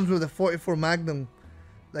 And the ones with the 44 Magnum,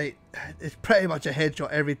 like, it's pretty much a headshot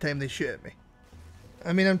every time they shoot at me.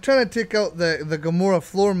 I mean, I'm trying to take out the Gamora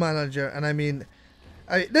floor manager, and I mean,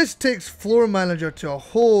 this takes floor manager to a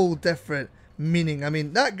whole different meaning. I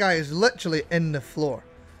mean, that guy is literally in the floor.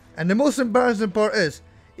 And the most embarrassing part is,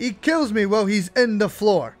 he kills me while he's in the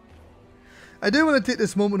floor. I do want to take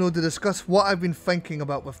this moment though to discuss what I've been thinking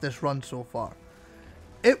about with this run so far.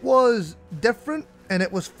 It was different and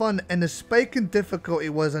it was fun, and the spike in difficulty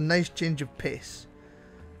was a nice change of pace.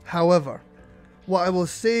 However, what I will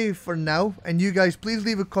say for now, and you guys please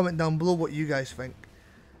leave a comment down below what you guys think.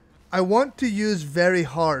 I want to use very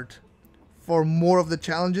hard for more of the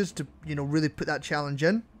challenges to, you know, really put that challenge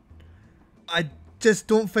in. I just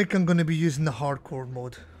don't think I'm going to be using the hardcore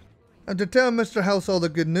mode. And to tell Mr. House all the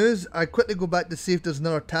good news, I quickly go back to see if there's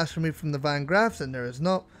another task for me from the Van Graffs, and there is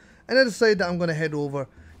not. And I decide that I'm going to head over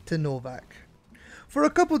to Novak. For a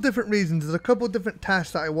couple of different reasons, there's a couple of different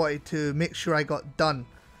tasks that I wanted to make sure I got done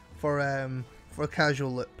for a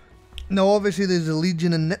casual loop. Now obviously there's a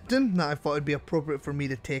Legion in Nipton that I thought would be appropriate for me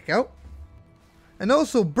to take out. And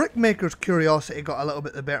also Brickmaker's curiosity got a little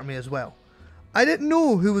bit the better of me as well. I didn't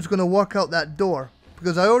know who was going to walk out that door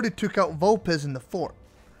because I already took out Vulpes in the fort.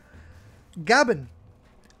 Gavin.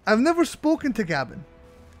 I've never spoken to Gavin.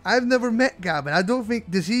 I've never met Gavin. I don't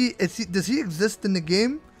think, does he exist in the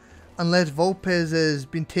game unless Vulpes has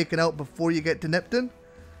been taken out before you get to Nipton?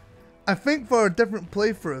 I think for a different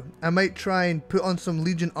playthrough, I might try and put on some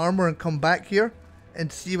Legion armor and come back here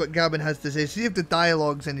and see what Gavin has to say. See if the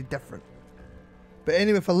dialogue's any different. But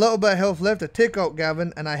anyway, with a little bit of health left, I take out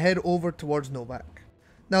Gavin and I head over towards Novak.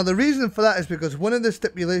 Now the reason for that is because one of the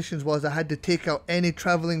stipulations was I had to take out any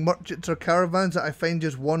travelling merchants or caravans that I find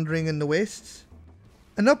just wandering in the wastes.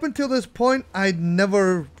 And up until this point, I'd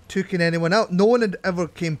never taken anyone out. No one had ever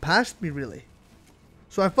came past me really.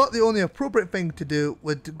 So I thought the only appropriate thing to do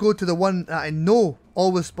would to go to the one that I know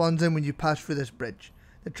always spawns in when you pass through this bridge.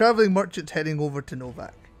 The travelling merchant's heading over to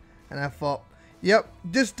Novak. And I thought, yep,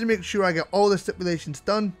 just to make sure I get all the stipulations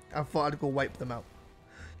done, I thought I'd go wipe them out.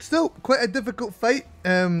 Still, quite a difficult fight.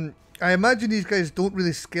 I imagine these guys don't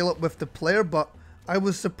really scale up with the player, but I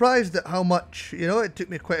was surprised at how much, you know, it took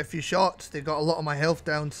me quite a few shots. They got a lot of my health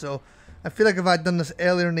down, so I feel like if I'd done this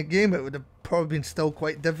earlier in the game, it would have probably been still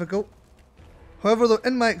quite difficult. However, though,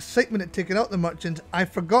 in my excitement at taking out the merchants, I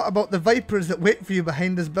forgot about the vipers that wait for you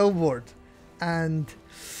behind this billboard. And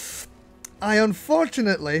I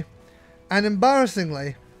unfortunately and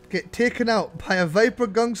embarrassingly get taken out by a viper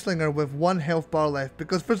gunslinger with 1 health bar left,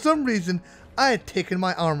 because for some reason I had taken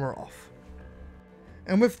my armor off.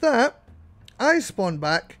 And with that, I spawned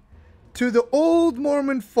back to the old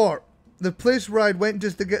Mormon fort, the place where I went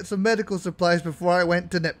just to get some medical supplies before I went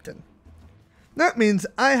to Nipton. That means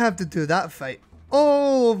I have to do that fight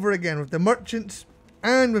all over again with the merchants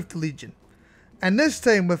and with the Legion. And this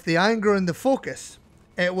time with the anger and the focus,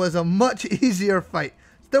 it was a much easier fight.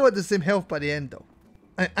 Still at the same health by the end though.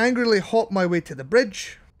 I angrily hop my way to the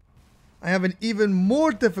bridge. I have an even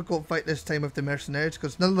more difficult fight this time with the mercenaries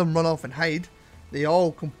because none of them run off and hide. They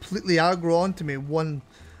all completely aggro onto me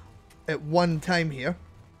at one time here.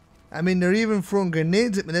 I mean, they're even throwing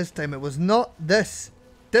grenades at me this time. It was not this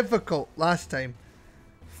difficult last time.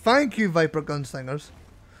 Thank you, Viper Gunslingers.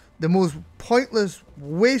 The most pointless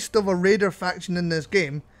waste of a raider faction in this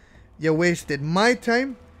game. You wasted my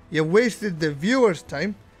time. You wasted the viewers'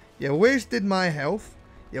 time. You wasted my health.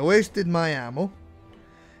 You wasted my ammo.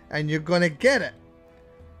 And you're gonna get it.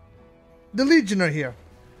 The Legion are here.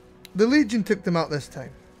 The Legion took them out this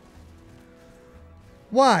time.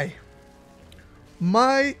 Why?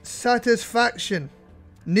 My satisfaction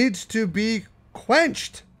needs to be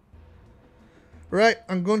quenched. Right,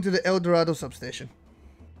 I'm going to the El Dorado substation.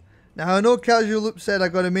 Now I know Casual Loop said I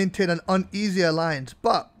gotta maintain an uneasy alliance,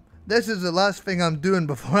 but this is the last thing I'm doing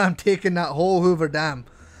before I'm taking that whole Hoover Dam.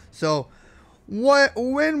 So,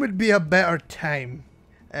 when would be a better time,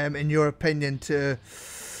 in your opinion, to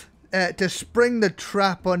spring the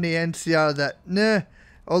trap on the NCR that, nah,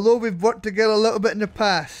 although we've worked together a little bit in the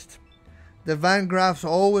past, the Van Graffs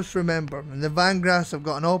always remember, and the Van Graffs have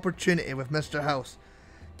got an opportunity with Mr. House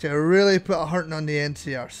to really put a hurting on the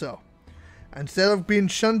NCR. So, instead of being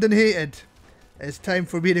shunned and hated, it's time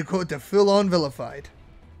for me to go to full-on vilified.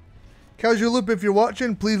 Casual Loop, if you're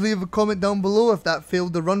watching, please leave a comment down below if that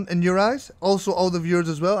failed to run in your eyes. Also, all the viewers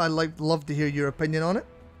as well, I'd love to hear your opinion on it.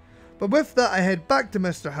 But with that, I head back to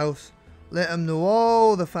Mr. House, let him know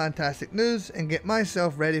all the fantastic news, and get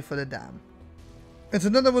myself ready for the dam. It's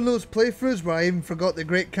another one of those playthroughs where I even forgot the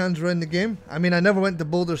Great Cans were in the game. I mean, I never went to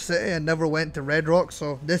Boulder City, I never went to Red Rock,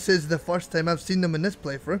 so this is the first time I've seen them in this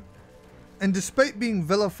playthrough. And despite being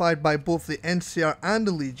vilified by both the NCR and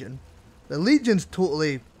the Legion's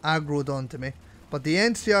totally aggroed onto me, but the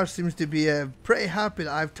NCR seems to be pretty happy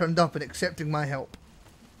that I've turned up and accepting my help.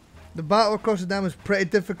 The battle across the dam is pretty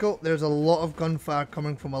difficult. There's a lot of gunfire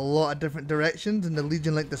coming from a lot of different directions, and the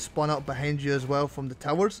Legion like to spawn out behind you as well from the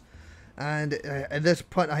towers. And at this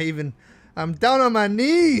point I'm down on my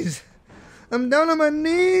knees! I'm down on my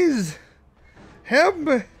knees! Help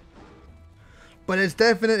me! But it's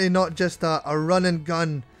definitely not just a run and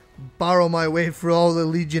gun, barrel my way through all the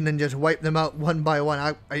Legion and just wipe them out one by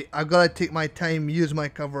one. I gotta take my time, use my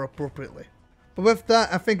cover appropriately. But with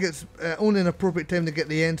that, I think it's only an appropriate time to get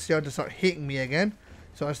the NCR to start hating me again.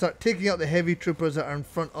 So I start taking out the heavy troopers that are in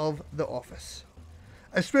front of the office.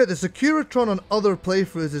 I swear, the Securitron on other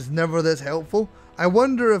playthroughs is never this helpful. I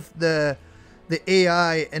wonder if the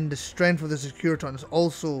AI and the strength of the Securitron is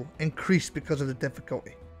also increased because of the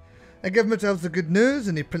difficulty. I give myself the good news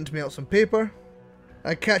and he prints me out some paper.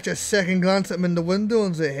 I catch a second glance at him in the window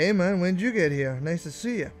and say, "Hey man, when did you get here? Nice to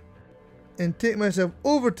see you." And take myself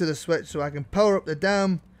over to the switch so I can power up the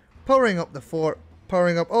dam, powering up the fort,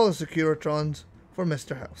 powering up all the Securitrons for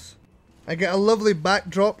Mr. House. I get a lovely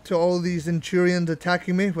backdrop to all these Centurions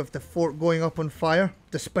attacking me with the fort going up on fire,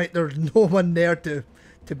 despite there's no one there to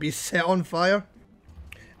be set on fire.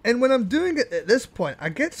 And when I'm doing it at this point, I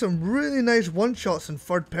get some really nice one-shots in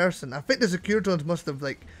third person. I think the Securitrons must have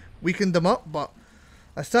like weakened them up, but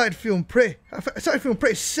I started feeling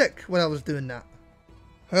pretty sick when I was doing that.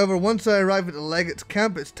 However, once I arrive at the Legate's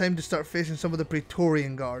camp, it's time to start facing some of the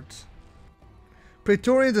Praetorian guards.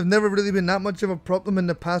 Praetorians have never really been that much of a problem in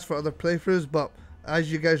the past for other playthroughs, but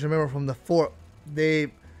as you guys remember from the fort,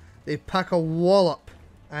 they pack a wallop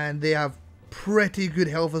and they have pretty good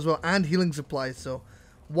health as well and healing supplies. So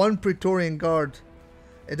one Praetorian guard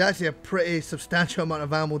is actually a pretty substantial amount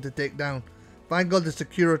of ammo to take down Thank God the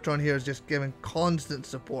Securitron here is just giving constant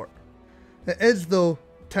support. It is though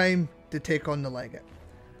time to take on the Legate.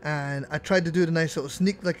 And I tried to do the nice little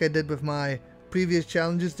sneak like I did with my previous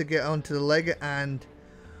challenges to get onto the Legate, and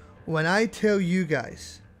when I tell you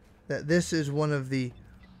guys that this is one of the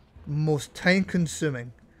most time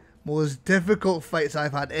consuming, most difficult fights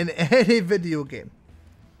I've had in any video game,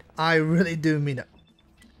 I really do mean it.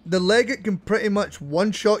 The Legate can pretty much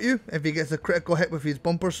one-shot you if he gets a critical hit with his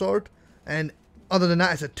bumper sword, and other than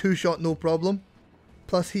that it's a two-shot no problem.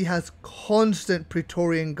 Plus he has constant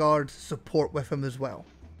Praetorian Guard support with him as well.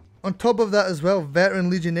 On top of that as well, veteran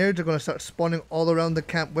legionnaires are going to start spawning all around the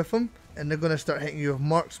camp with him, and they're going to start hitting you with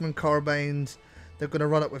marksman carbines, they're going to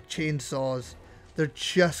run up with chainsaws, they're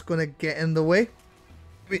just going to get in the way.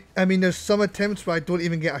 I mean, there's some attempts where I don't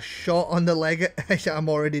even get a shot on the Legate, I'm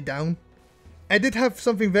already down. I did have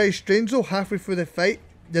something very strange though. Halfway through the fight,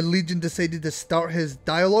 the Legion decided to start his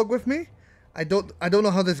dialogue with me. I don't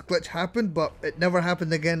know how this glitch happened, but it never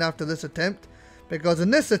happened again after this attempt. Because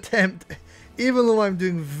in this attempt, even though I'm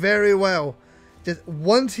doing very well, just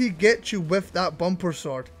once he gets you with that bumper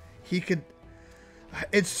sword, he could...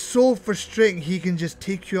 It's so frustrating, he can just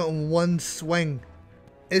take you out in one swing.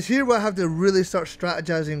 It's here where I have to really start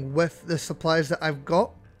strategizing with the supplies that I've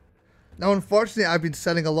got. Now unfortunately I've been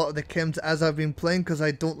selling a lot of the chems as I've been playing because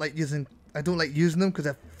I don't like using them because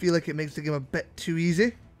I feel like it makes the game a bit too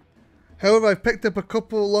easy. However, I've picked up a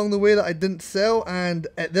couple along the way that I didn't sell, and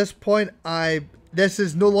at this point this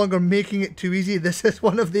is no longer making it too easy. This is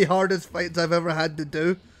one of the hardest fights I've ever had to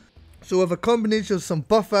do. So with a combination of some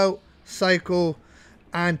buff out, psycho,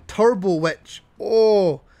 and turbo, which,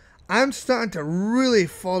 oh, I'm starting to really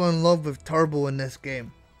fall in love with turbo in this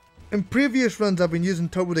game. In previous runs I've been using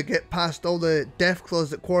turbo to get past all the death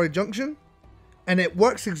claws at Quarry Junction, and it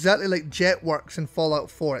works exactly like Jet works in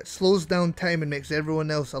Fallout 4. It slows down time and makes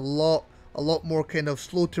everyone else a lot more kind of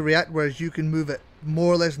slow to react, whereas you can move at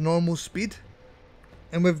more or less normal speed.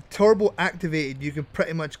 And with turbo activated, you can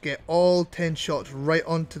pretty much get all 10 shots right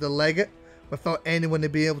onto the Legate without anyone to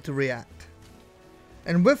be able to react.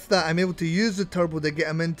 And with that, I'm able to use the turbo to get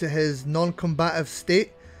him into his non-combative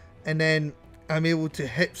state, and then I'm able to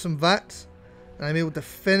hit some VATs, and I'm able to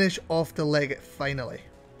finish off the Legate finally.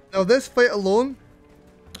 Now this fight alone,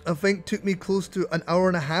 I think took me close to an hour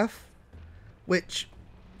and a half, which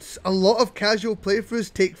a lot of casual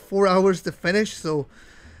playthroughs take 4 hours to finish, so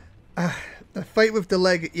the fight with the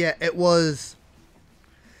Legate, yeah, it was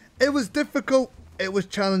difficult, it was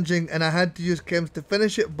challenging, and I had to use chems to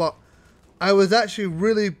finish it, but I was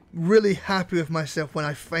actually really happy with myself when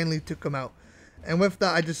I finally took him out. And with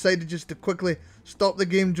that, I decided just to quickly stop the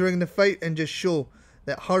game during the fight and just show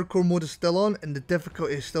that hardcore mode is still on and the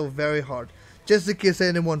difficulty is still very hard. Just in case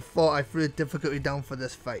anyone thought I threw the difficulty down for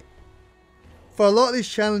this fight. For a lot of these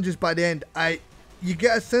challenges by the end, you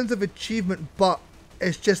get a sense of achievement, but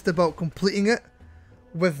it's just about completing it.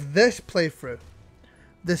 With this playthrough,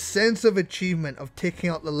 the sense of achievement of taking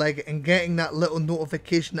out the Legate and getting that little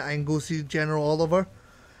notification that I can go see General Oliver,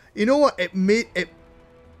 you know what, it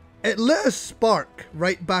lit a spark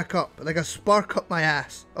right back up, like a spark up my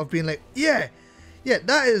ass of being like, yeah,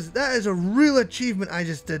 that is a real achievement I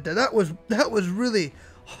just did. That was really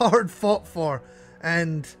hard fought for.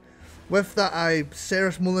 And with that, I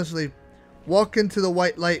ceremoniously walk into the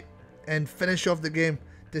white light and finish off the game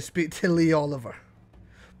to speak to Lee Oliver.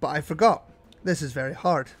 But I forgot, this is very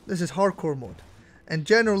hard. This is hardcore mode. And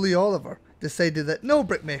General Lee Oliver decided that no,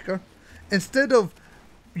 Brickmaker, instead of,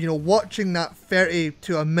 you know, watching that 30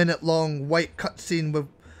 to a minute long white cutscene with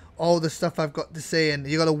all the stuff I've got to say and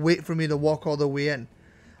you gotta wait for me to walk all the way in,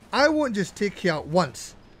 I won't just take you out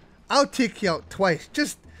once, I'll take you out twice,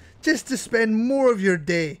 just to spend more of your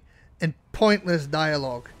day in pointless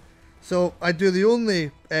dialogue. So I do the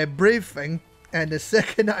only brave thing, and the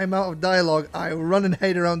second I'm out of dialogue, I run and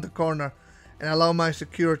hide around the corner and allow my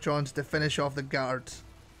Securitrons to finish off the guards.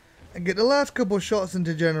 And get the last couple shots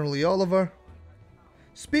into General Lee Oliver,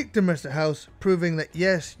 speak to Mr. House, proving that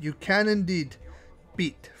yes, you can indeed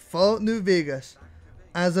beat Fallout New Vegas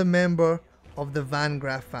as a member of the Van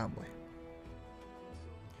Graff family.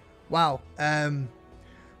 Wow,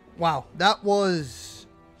 wow, that was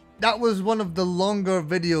one of the longer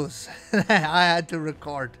videos I had to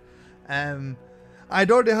record.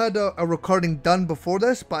 I'd already had a recording done before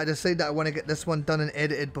this, but I decided that I want to get this one done and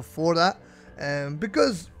edited before that,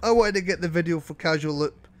 because I wanted to get the video for Casual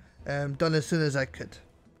Loop done as soon as I could.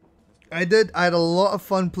 I had a lot of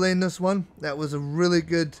fun playing this one. That was a really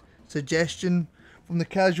good suggestion from the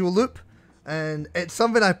Casual Loop, and it's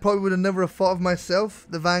something I probably would have never have thought of myself,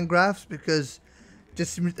 the Van Graffs, because it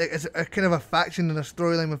just seems like it's a kind of a faction and a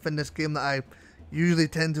storyline within this game that I usually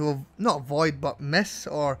tend to not avoid but miss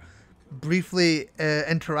or briefly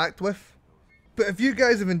interact with. But if you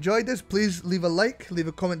guys have enjoyed this, please leave a like, leave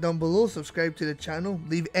a comment down below, subscribe to the channel,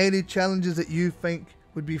 leave any challenges that you think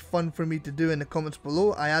would be fun for me to do in the comments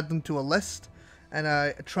below. I add them to a list and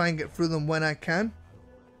I try and get through them when I can.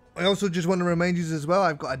 I also just want to remind you as well,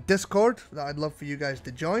 I've got a Discord that I'd love for you guys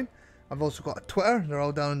to join. I've also got a Twitter, they're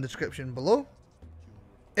all down in the description below.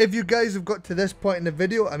 If you guys have got to this point in the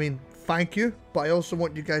video, I mean, thank you, but I also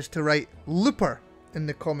want you guys to write Looper in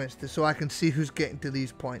the comments so I can see who's getting to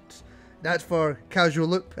these points. That's for Casual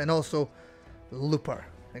Loop and also Looper,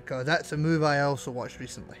 because that's a move I also watched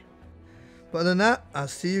recently. But other than that, I'll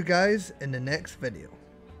see you guys in the next video.